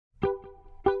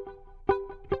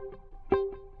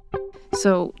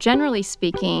So generally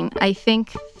speaking, I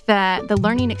think that the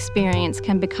learning experience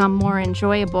can become more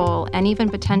enjoyable and even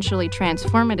potentially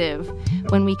transformative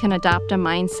when we can adopt a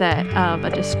mindset of a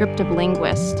descriptive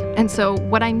linguist. And so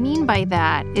what I mean by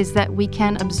that is that we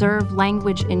can observe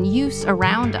language in use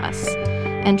around us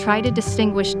and try to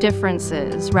distinguish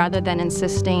differences rather than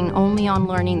insisting only on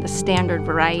learning the standard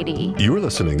variety. You're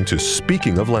listening to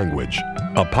Speaking of Language,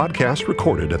 a podcast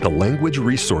recorded at the Language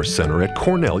Resource Center at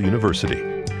Cornell University.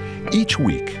 Each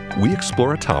week, we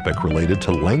explore a topic related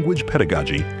to language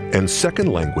pedagogy and second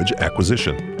language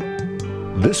acquisition.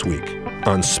 This week,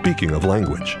 on Speaking of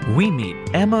Language, we meet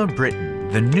Emma Britton,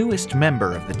 the newest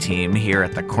member of the team here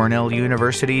at the Cornell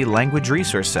University Language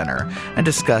Resource Center, and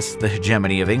discuss the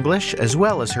hegemony of English as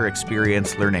well as her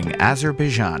experience learning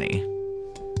Azerbaijani.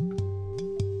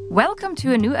 Welcome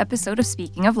to a new episode of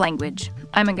Speaking of Language.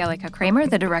 I'm Angelica Kramer,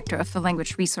 the director of the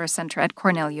Language Resource Center at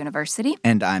Cornell University.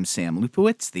 And I'm Sam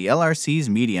Lupowitz, the LRC's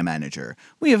media manager.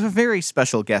 We have a very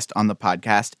special guest on the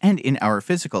podcast and in our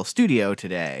physical studio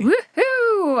today.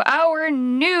 Woohoo! Our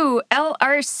new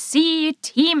LRC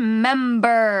team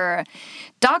member.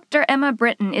 Dr. Emma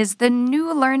Britton is the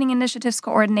new Learning Initiatives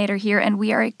Coordinator here, and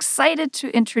we are excited to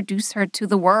introduce her to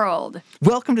the world.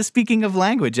 Welcome to Speaking of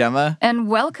Language, Emma. And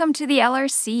welcome to the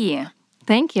LRC.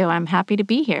 Thank you. I'm happy to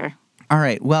be here. All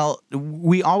right. Well,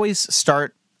 we always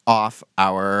start off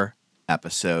our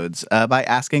episodes by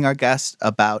asking our guests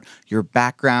about your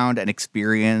background and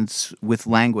experience with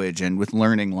language and with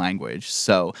learning language.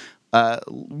 So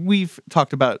we've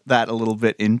talked about that a little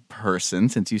bit in person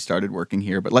since you started working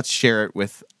here, but let's share it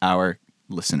with our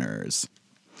listeners.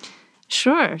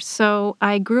 Sure. So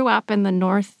I grew up in the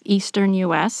northeastern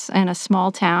U.S. in a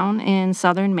small town in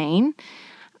southern Maine.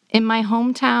 In my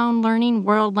hometown, learning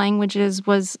world languages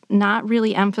was not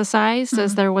really emphasized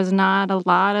as there was not a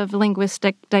lot of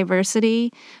linguistic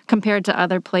diversity compared to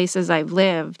other places I've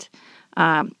lived.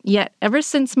 Yet, ever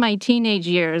since my teenage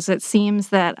years, it seems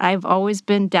that I've always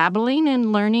been dabbling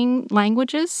in learning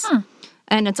languages,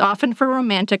 and it's often for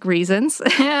romantic reasons.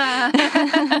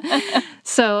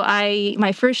 So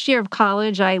my first year of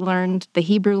college, I learned the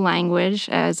Hebrew language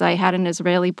as I had an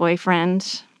Israeli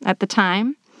boyfriend at the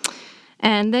time.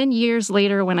 And then years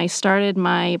later, when I started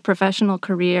my professional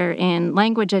career in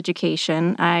language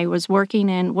education, I was working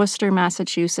in Worcester,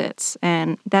 Massachusetts,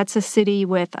 and that's a city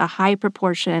with a high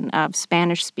proportion of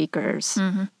Spanish speakers.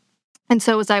 And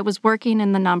so as I was working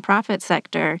in the nonprofit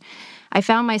sector, I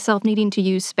found myself needing to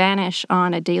use Spanish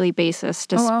on a daily basis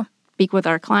to speak with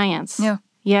our clients.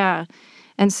 Yeah.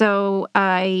 And so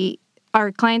our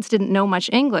clients didn't know much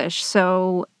English,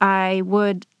 so I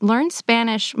would learn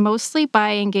Spanish mostly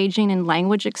by engaging in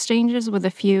language exchanges with a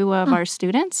few of our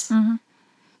students.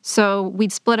 So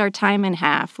we'd split our time in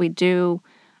half. We'd do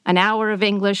an hour of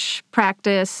English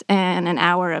practice and an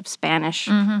hour of Spanish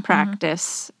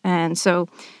practice. And so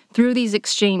through these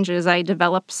exchanges, I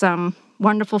developed some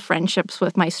wonderful friendships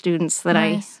with my students that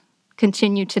I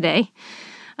continue today.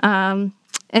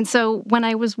 And so when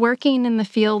I was working in the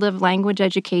field of language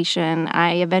education,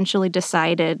 I eventually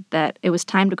decided that it was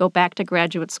time to go back to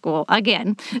graduate school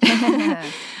again.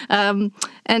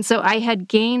 And so I had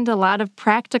gained a lot of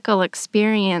practical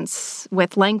experience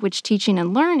with language teaching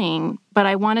and learning, but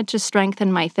I wanted to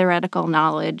strengthen my theoretical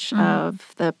knowledge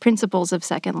of the principles of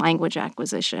second language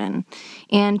acquisition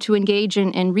and to engage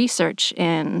in research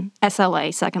in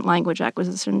SLA, second language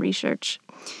acquisition research.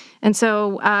 And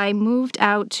so I moved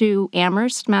out to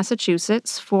Amherst,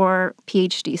 Massachusetts for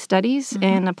PhD studies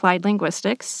in applied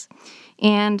linguistics.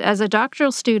 And as a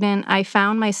doctoral student, I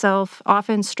found myself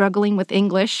often struggling with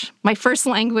English, my first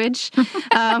language,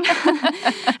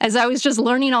 as I was just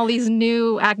learning all these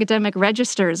new academic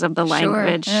registers of the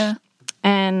language.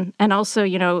 And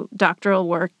also, doctoral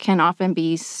work can often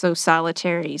be so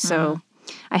solitary. So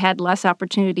I had less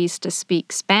opportunities to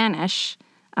speak Spanish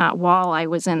while I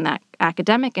was in that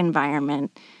academic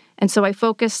environment. And so I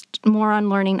focused more on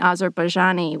learning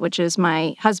Azerbaijani, which is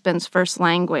my husband's first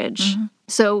language.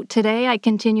 So today I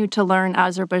continue to learn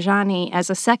Azerbaijani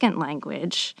as a second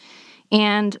language.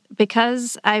 And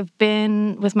because I've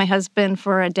been with my husband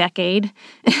for a decade,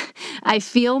 I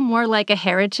feel more like a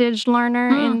heritage learner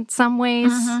in some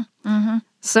ways.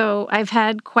 So I've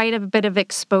had quite a bit of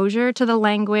exposure to the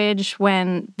language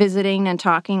when visiting and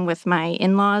talking with my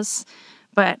in-laws,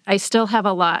 but I still have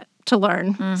a lot to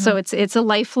learn. So it's a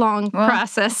lifelong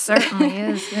process. Certainly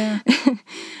is, yeah.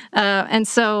 And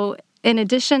so in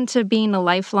addition to being a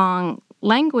lifelong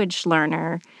language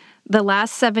learner, the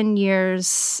last 7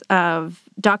 years of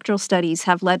doctoral studies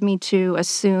have led me to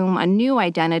assume a new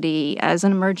identity as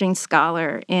an emerging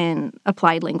scholar in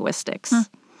applied linguistics.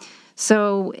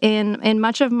 So in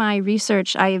much of my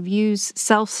research, I have used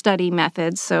self-study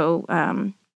methods, so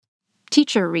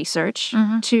teacher research,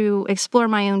 to explore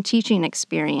my own teaching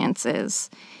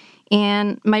experiences.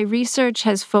 And my research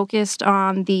has focused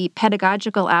on the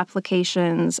pedagogical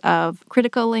applications of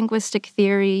critical linguistic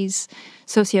theories,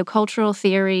 sociocultural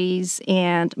theories,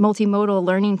 and multimodal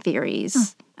learning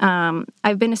theories.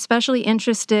 I've been especially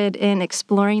interested in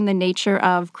exploring the nature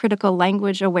of critical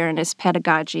language awareness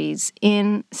pedagogies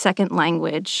in second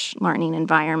language learning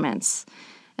environments.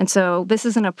 And so this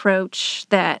is an approach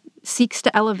that seeks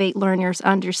to elevate learners'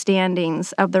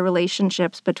 understandings of the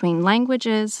relationships between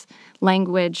languages,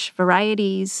 language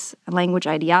varieties, language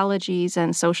ideologies,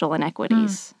 and social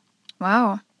inequities.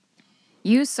 Wow.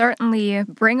 You certainly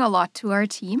bring a lot to our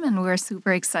team, and we're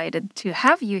super excited to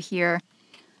have you here.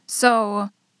 So,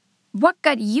 what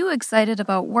got you excited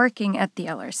about working at the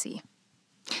LRC?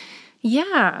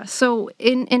 Yeah, so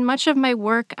in much of my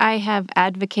work, I have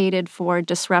advocated for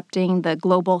disrupting the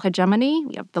global hegemony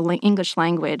of the English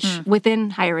language within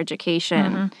higher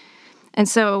education. And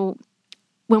so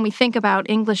when we think about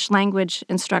English language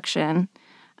instruction,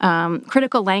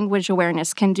 critical language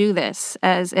awareness can do this,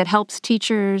 as it helps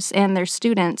teachers and their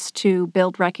students to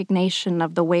build recognition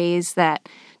of the ways that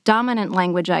dominant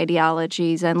language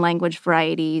ideologies and language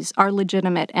varieties are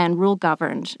legitimate and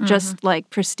rule-governed, just like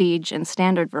prestige and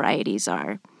standard varieties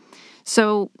are.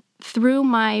 So through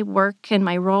my work and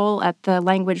my role at the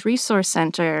Language Resource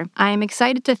Center, I am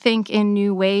excited to think in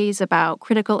new ways about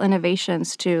critical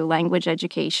innovations to language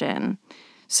education.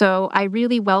 So I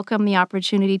really welcome the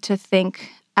opportunity to think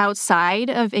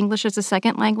outside of English as a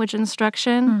second language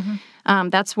instruction.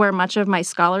 That's where much of my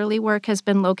scholarly work has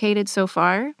been located so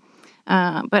far.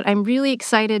 But I'm really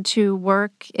excited to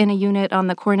work in a unit on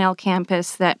the Cornell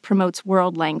campus that promotes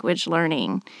world language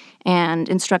learning and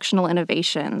instructional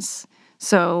innovations.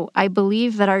 So I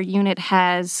believe that our unit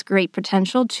has great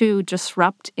potential to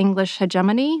disrupt English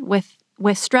hegemony with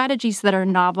strategies that are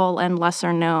novel and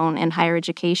lesser known in higher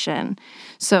education.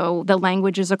 So the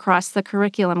languages across the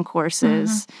curriculum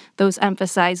courses, those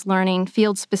emphasize learning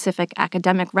field-specific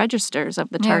academic registers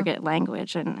of the target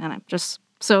language. And I'm just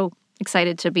so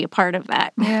excited to be a part of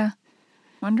that. Yeah,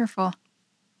 wonderful.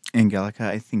 Angelica,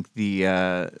 I think the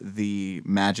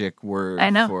magic word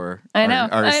for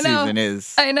our season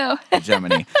is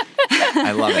hegemony.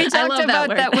 I love it. We talked about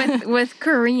that with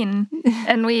Corinne,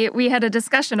 and we had a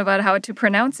discussion about how to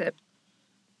pronounce it.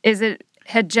 Is it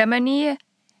hegemony,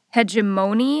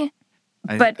 hegemony?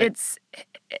 It's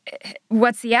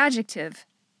what's the adjective?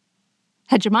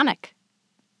 Hegemonic.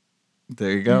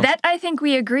 There you go. That I think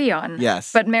we agree on.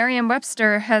 Yes. But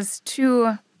Merriam-Webster has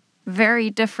two very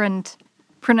different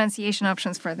pronunciation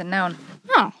options for the noun.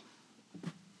 Oh.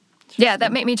 Yeah,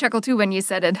 that made me chuckle too when you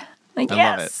said it. Like,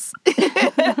 yes.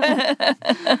 I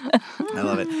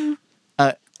love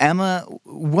it. Emma,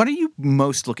 what are you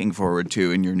most looking forward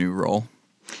to in your new role?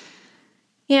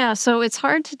 Yeah, so it's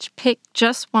hard to pick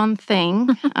just one thing.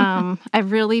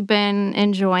 I've really been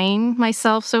enjoying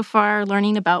myself so far,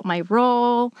 learning about my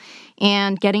role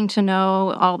and getting to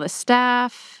know all the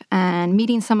staff and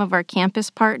meeting some of our campus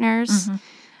partners.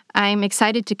 I'm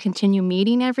excited to continue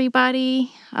meeting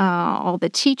everybody, all the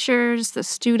teachers, the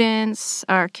students,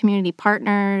 our community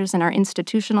partners, and our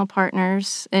institutional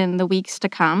partners in the weeks to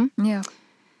come. Yeah.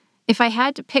 If I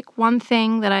had to pick one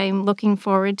thing that I'm looking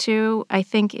forward to, I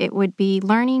think it would be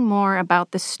learning more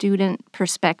about the student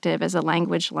perspective as a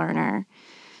language learner.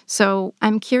 So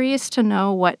I'm curious to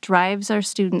know what drives our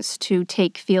students to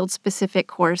take field-specific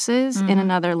courses in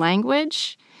another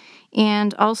language,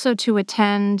 and also to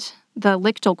attend the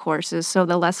lictal courses, so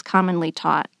the less commonly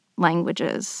taught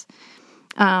languages.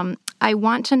 I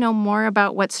want to know more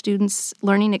about what students'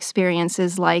 learning experience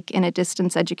is like in a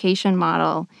distance education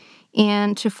model,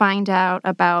 and to find out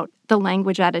about the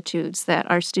language attitudes that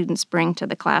our students bring to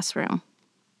the classroom.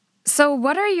 So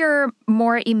what are your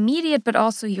more immediate but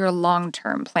also your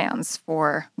long-term plans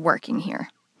for working here?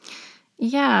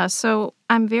 Yeah, so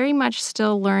I'm very much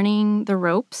still learning the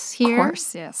ropes here. Of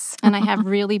course, yes. And I have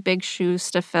really big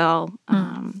shoes to fill.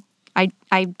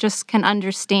 I just can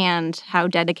understand how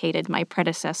dedicated my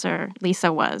predecessor,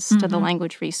 Lisa, was to the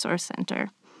Language Resource Center.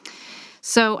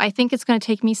 So I think it's going to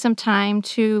take me some time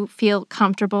to feel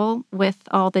comfortable with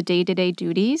all the day-to-day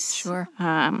duties. Sure.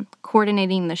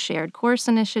 Coordinating the shared course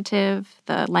initiative,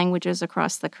 the languages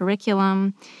across the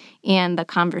curriculum, and the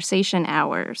conversation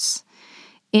hours.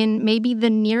 In maybe the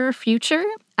nearer future,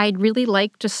 I'd really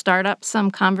like to start up some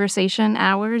conversation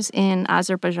hours in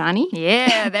Azerbaijani.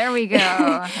 Yeah, there we go.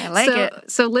 I like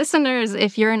it. So listeners,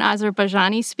 if you're an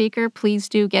Azerbaijani speaker, please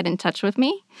do get in touch with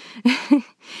me.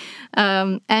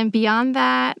 And beyond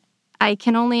that, I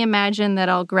can only imagine that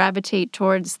I'll gravitate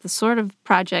towards the sort of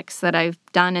projects that I've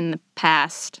done in the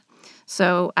past.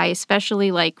 So I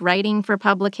especially like writing for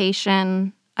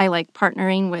publication. I like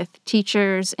partnering with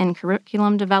teachers in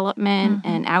curriculum development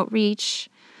and outreach,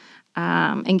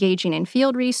 engaging in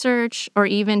field research, or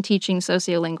even teaching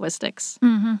sociolinguistics.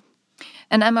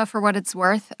 And Emma, for what it's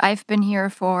worth, I've been here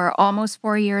for almost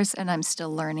 4 years, and I'm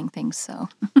still learning things, so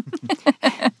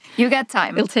you got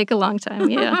time. It'll take a long time,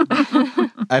 yeah.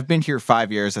 I've been here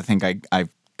 5 years. I think I've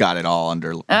got it all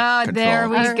under control. There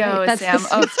we All go, right, Sam.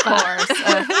 Of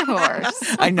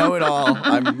course. I know it all.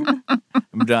 I'm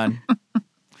done.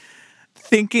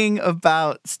 Thinking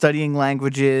about studying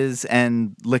languages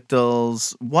and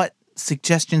lictals, what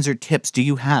suggestions or tips do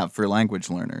you have for language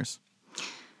learners?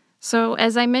 So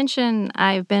as I mentioned,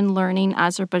 I've been learning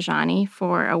Azerbaijani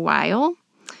for a while.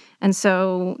 And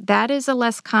so that is a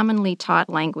less commonly taught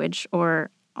language, or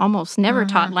almost never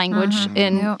taught language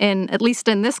in at least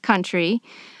in this country.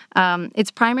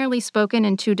 It's primarily spoken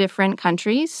in 2 different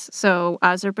countries, so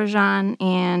Azerbaijan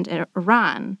and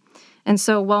Iran. And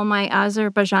so while my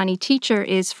Azerbaijani teacher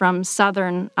is from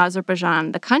southern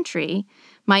Azerbaijan, the country,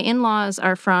 my in-laws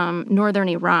are from northern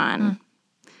Iran.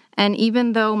 And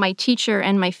even though my teacher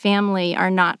and my family are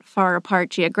not far apart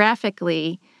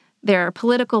geographically, there are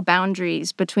political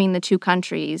boundaries between the 2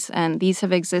 countries, and these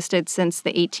have existed since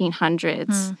the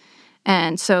 1800s.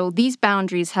 And so these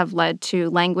boundaries have led to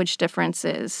language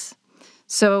differences.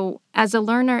 So as a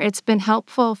learner, it's been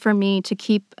helpful for me to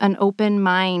keep an open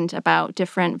mind about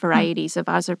different varieties of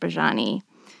Azerbaijani.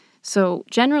 So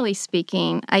generally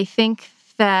speaking, I think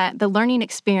that the learning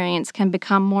experience can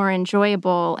become more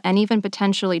enjoyable and even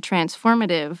potentially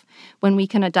transformative when we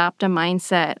can adopt a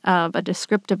mindset of a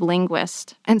descriptive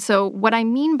linguist. And so what I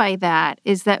mean by that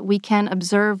is that we can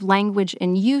observe language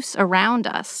in use around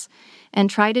us and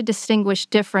try to distinguish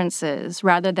differences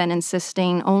rather than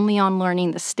insisting only on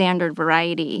learning the standard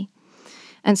variety.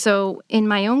 And so in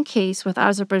my own case with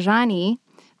Azerbaijani,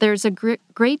 there's a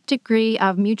great degree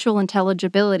of mutual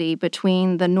intelligibility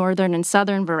between the northern and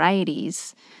southern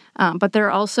varieties, but there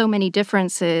are also many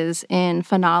differences in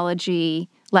phonology,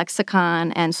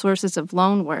 lexicon, and sources of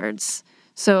loanwords.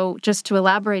 So just to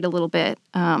elaborate a little bit,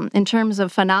 in terms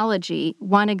of phonology,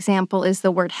 one example is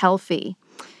the word healthy.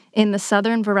 In the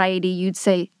southern variety, you'd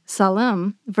say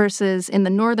salam, versus in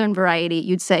the northern variety,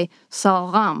 you'd say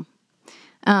salam.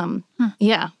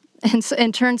 Yeah. And so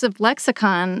in terms of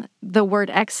lexicon, the word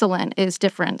excellent is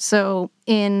different. So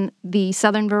in the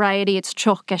southern variety, it's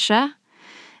chokesha,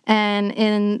 and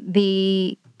in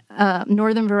the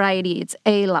northern variety, it's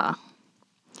eila.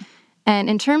 And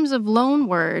in terms of loan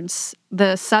words,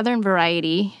 the southern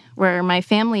variety, where my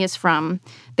family is from,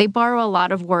 they borrow a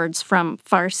lot of words from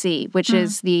Farsi, which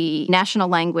is the national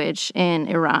language in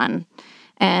Iran.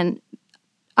 And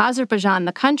Azerbaijan,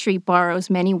 the country,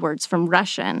 borrows many words from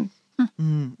Russian.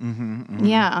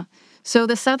 Yeah. So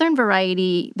the southern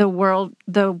variety, the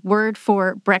word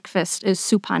for breakfast is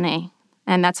supane,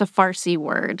 and that's a Farsi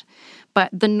word. But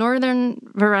the northern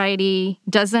variety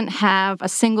doesn't have a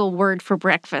single word for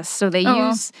breakfast, so they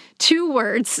use 2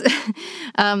 words.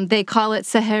 They call it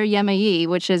seher yemeği,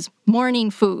 which is morning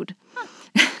food.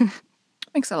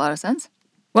 Makes a lot of sense.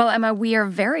 Well, Emma, we are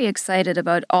very excited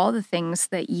about all the things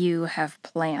that you have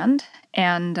planned,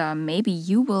 and maybe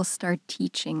you will start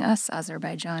teaching us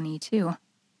Azerbaijani too.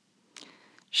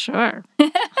 Sure.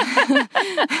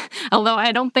 Although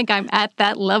I don't think I'm at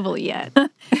that level yet.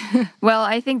 Well,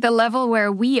 I think the level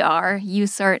where we are, you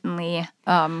certainly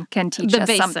can teach The us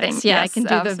basics. something. Yeah, Yes, I can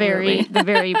do absolutely. the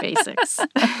very basics.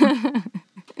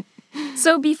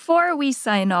 So before we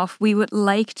sign off, we would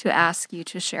like to ask you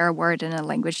to share a word in a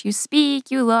language you speak,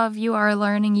 you love, you are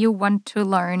learning, you want to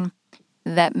learn,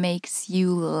 that makes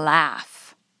you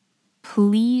laugh.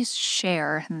 Please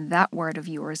share that word of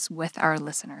yours with our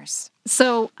listeners.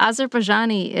 So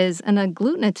Azerbaijani is an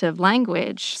agglutinative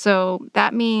language. So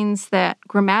that means that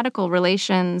grammatical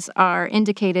relations are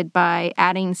indicated by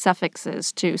adding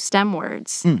suffixes to stem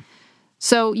words.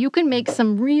 So you can make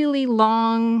some really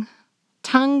long,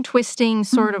 tongue-twisting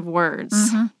sort of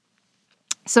words.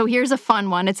 So here's a fun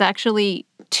one. It's actually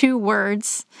 2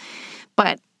 words,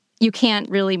 but you can't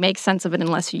really make sense of it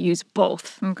unless you use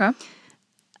both. Okay.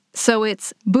 So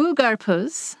it's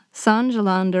bugarpuz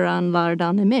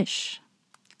sanjalandaranlardan imiş.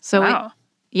 So Wow.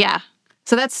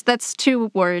 So that's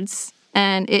 2 words,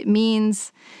 and it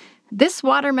means this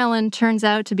watermelon turns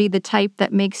out to be the type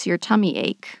that makes your tummy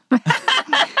ache.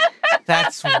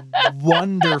 That's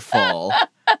wonderful.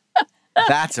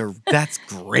 That's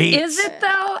great. Is it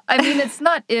though? I mean, it's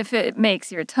not if it makes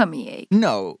your tummy ache.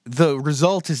 No, the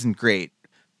result isn't great,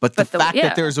 but the fact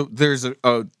that there's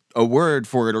a a word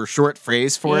for it or short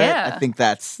phrase for it, I think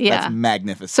that's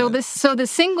magnificent. So the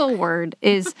single word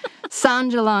is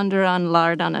Sanjalandaran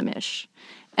Lardanamish.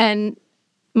 And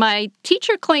my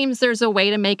teacher claims there's a way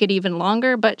to make it even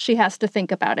longer, but she has to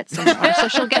think about it some more, so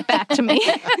she'll get back to me.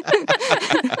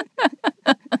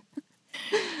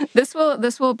 This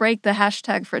will break the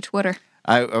hashtag for Twitter.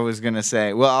 I was going to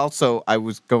say, well, also, I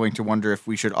was going to wonder if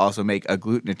we should also make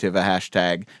agglutinative a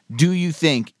hashtag. Do you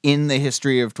think in the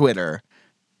history of Twitter,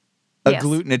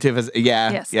 agglutinative is,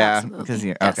 Yes,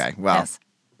 absolutely. Okay, well. Yes.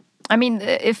 I mean,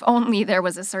 if only there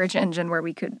was a search engine where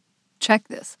we could check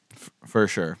this. For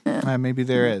sure. Maybe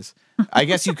there is. I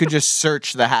guess you could just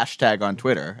search the hashtag on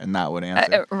Twitter and that would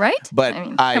answer. Right? But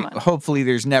hopefully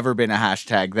there's never been a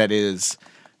hashtag that is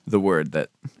the word that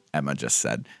Emma just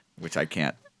said, which I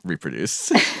can't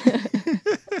reproduce.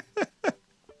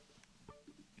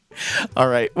 All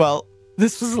right. Well,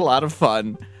 this was a lot of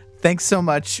fun. Thanks so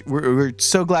much. We're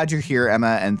so glad you're here,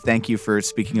 Emma, and thank you for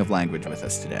speaking of language with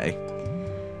us today.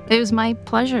 It was my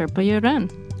pleasure.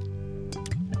 Buyurun.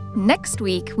 Next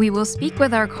week, we will speak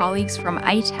with our colleagues from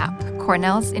ITAP,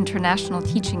 Cornell's International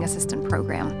Teaching Assistant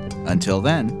Program. Until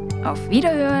then. Auf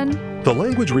Wiederhören. The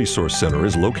Language Resource Center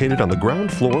is located on the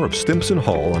ground floor of Stimson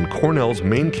Hall on Cornell's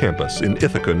main campus in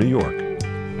Ithaca, New York.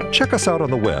 Check us out on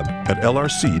the web at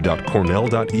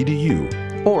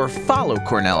lrc.cornell.edu. Or follow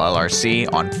Cornell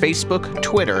LRC on Facebook,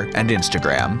 Twitter, and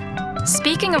Instagram.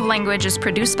 Speaking of Language is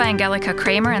produced by Angelica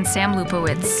Kramer and Sam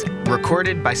Lupowitz.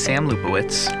 Recorded by Sam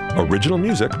Lupowitz. Original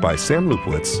music by Sam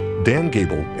Lupowitz, Dan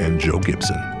Gable, and Joe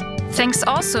Gibson. Thanks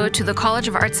also to the College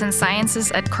of Arts and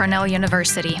Sciences at Cornell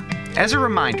University. As a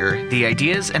reminder, the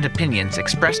ideas and opinions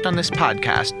expressed on this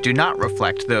podcast do not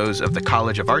reflect those of the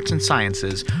College of Arts and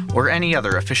Sciences or any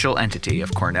other official entity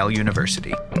of Cornell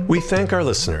University. We thank our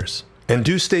listeners, and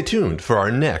do stay tuned for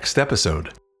our next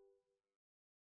episode.